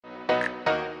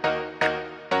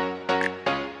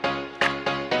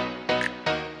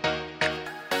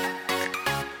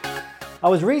I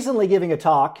was recently giving a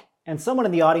talk, and someone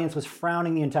in the audience was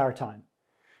frowning the entire time.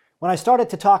 When I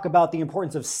started to talk about the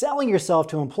importance of selling yourself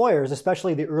to employers,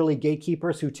 especially the early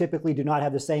gatekeepers who typically do not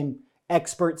have the same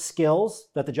expert skills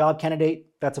that the job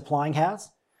candidate that's applying has,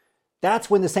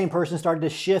 that's when the same person started to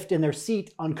shift in their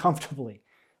seat uncomfortably.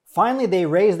 Finally, they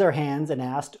raised their hands and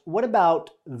asked, what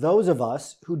about those of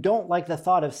us who don't like the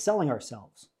thought of selling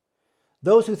ourselves?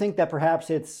 Those who think that perhaps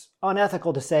it's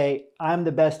unethical to say, I'm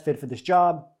the best fit for this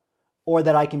job, or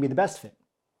that I can be the best fit,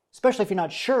 especially if you're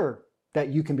not sure that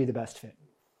you can be the best fit.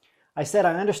 I said,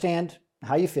 I understand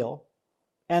how you feel,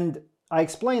 and I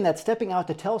explained that stepping out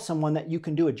to tell someone that you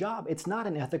can do a job, it's not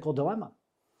an ethical dilemma.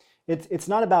 It's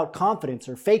not about confidence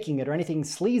or faking it or anything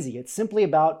sleazy. It's simply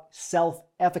about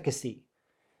self-efficacy,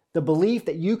 the belief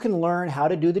that you can learn how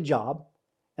to do the job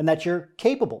and that you're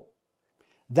capable.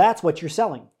 That's what you're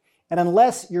selling. And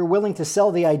unless you're willing to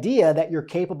sell the idea that you're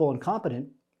capable and competent,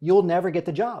 you'll never get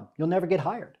the job. You'll never get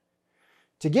hired.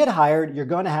 To get hired, you're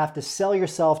going to have to sell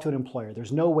yourself to an employer.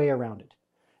 There's no way around it.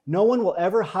 No one will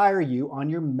ever hire you on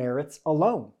your merits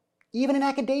alone. Even in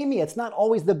academia, it's not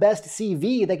always the best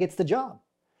CV that gets the job.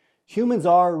 Humans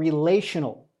are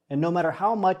relational, and no matter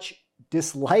how much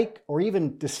dislike or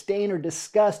even disdain or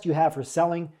disgust you have for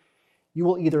selling, you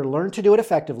will either learn to do it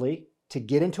effectively to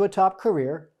get into a top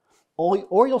career,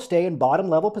 or you'll stay in bottom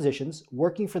level positions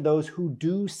working for those who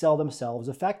do sell themselves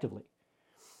effectively.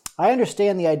 I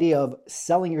understand the idea of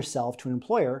selling yourself to an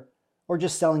employer, or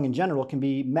just selling in general, can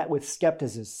be met with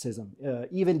skepticism,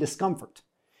 even discomfort.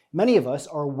 Many of us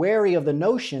are wary of the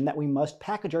notion that we must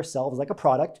package ourselves like a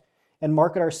product and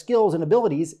market our skills and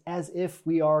abilities as if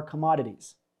we are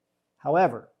commodities.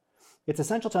 However, it's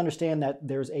essential to understand that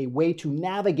there's a way to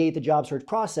navigate the job search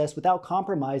process without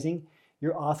compromising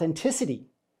your authenticity.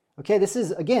 Okay, this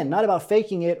is, again, not about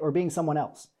faking it or being someone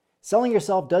else. Selling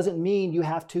yourself doesn't mean you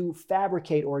have to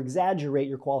fabricate or exaggerate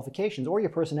your qualifications or your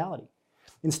personality.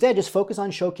 Instead, just focus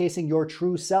on showcasing your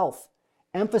true self,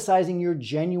 emphasizing your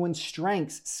genuine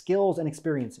strengths, skills, and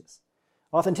experiences.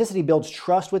 Authenticity builds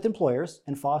trust with employers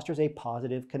and fosters a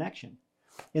positive connection.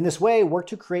 In this way, work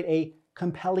to create a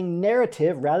compelling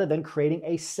narrative rather than creating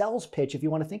a sales pitch. If you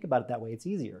want to think about it that way, it's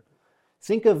easier.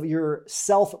 Think of your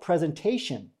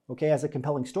self-presentation, as a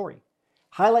compelling story.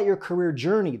 Highlight your career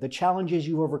journey, the challenges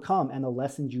you've overcome, and the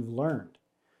lessons you've learned.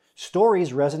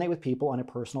 Stories resonate with people on a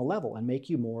personal level and make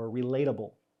you more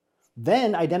relatable.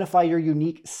 Then identify your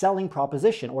unique selling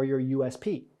proposition, or your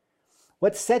USP.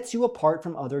 What sets you apart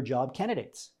from other job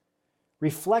candidates?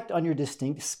 Reflect on your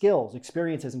distinct skills,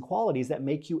 experiences, and qualities that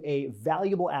make you a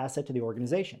valuable asset to the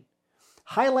organization.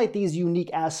 Highlight these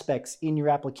unique aspects in your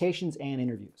applications and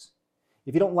interviews.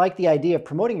 If you don't like the idea of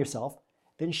promoting yourself,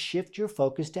 then shift your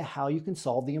focus to how you can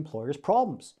solve the employer's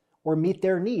problems or meet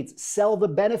their needs. Sell the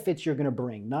benefits you're going to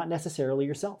bring, not necessarily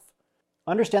yourself.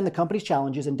 Understand the company's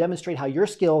challenges and demonstrate how your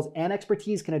skills and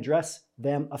expertise can address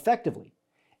them effectively.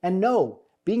 And no,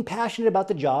 being passionate about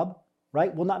the job,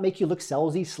 will not make you look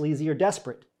salesy, sleazy, or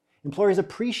desperate. Employers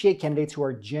appreciate candidates who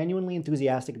are genuinely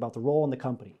enthusiastic about the role in the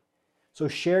company. So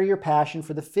share your passion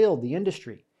for the field, the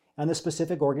industry, and the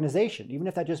specific organization, even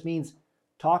if that just means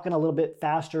talking a little bit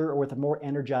faster or with a more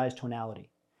energized tonality.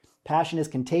 Passion is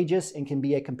contagious and can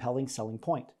be a compelling selling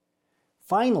point.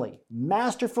 Finally,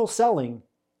 masterful selling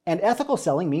and ethical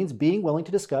selling means being willing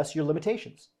to discuss your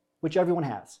limitations, which everyone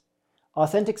has.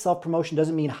 Authentic self-promotion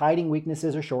doesn't mean hiding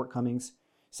weaknesses or shortcomings,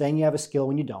 saying you have a skill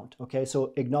when you don't.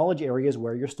 So acknowledge areas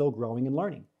where you're still growing and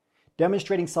learning.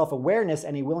 Demonstrating self-awareness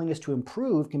and a willingness to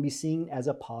improve can be seen as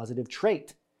a positive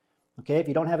trait. If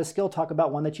you don't have a skill, talk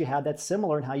about one that you had that's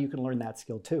similar and how you can learn that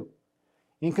skill too.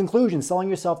 In conclusion, selling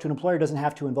yourself to an employer doesn't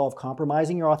have to involve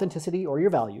compromising your authenticity or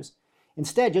your values.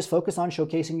 Instead, just focus on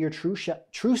showcasing your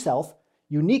true self,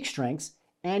 unique strengths,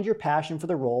 and your passion for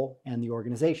the role and the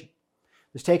organization.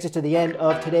 This takes us to the end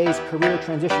of today's Career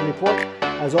Transition Report.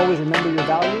 As always, remember your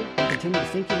value and continue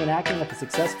thinking and acting like a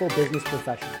successful business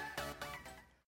professional.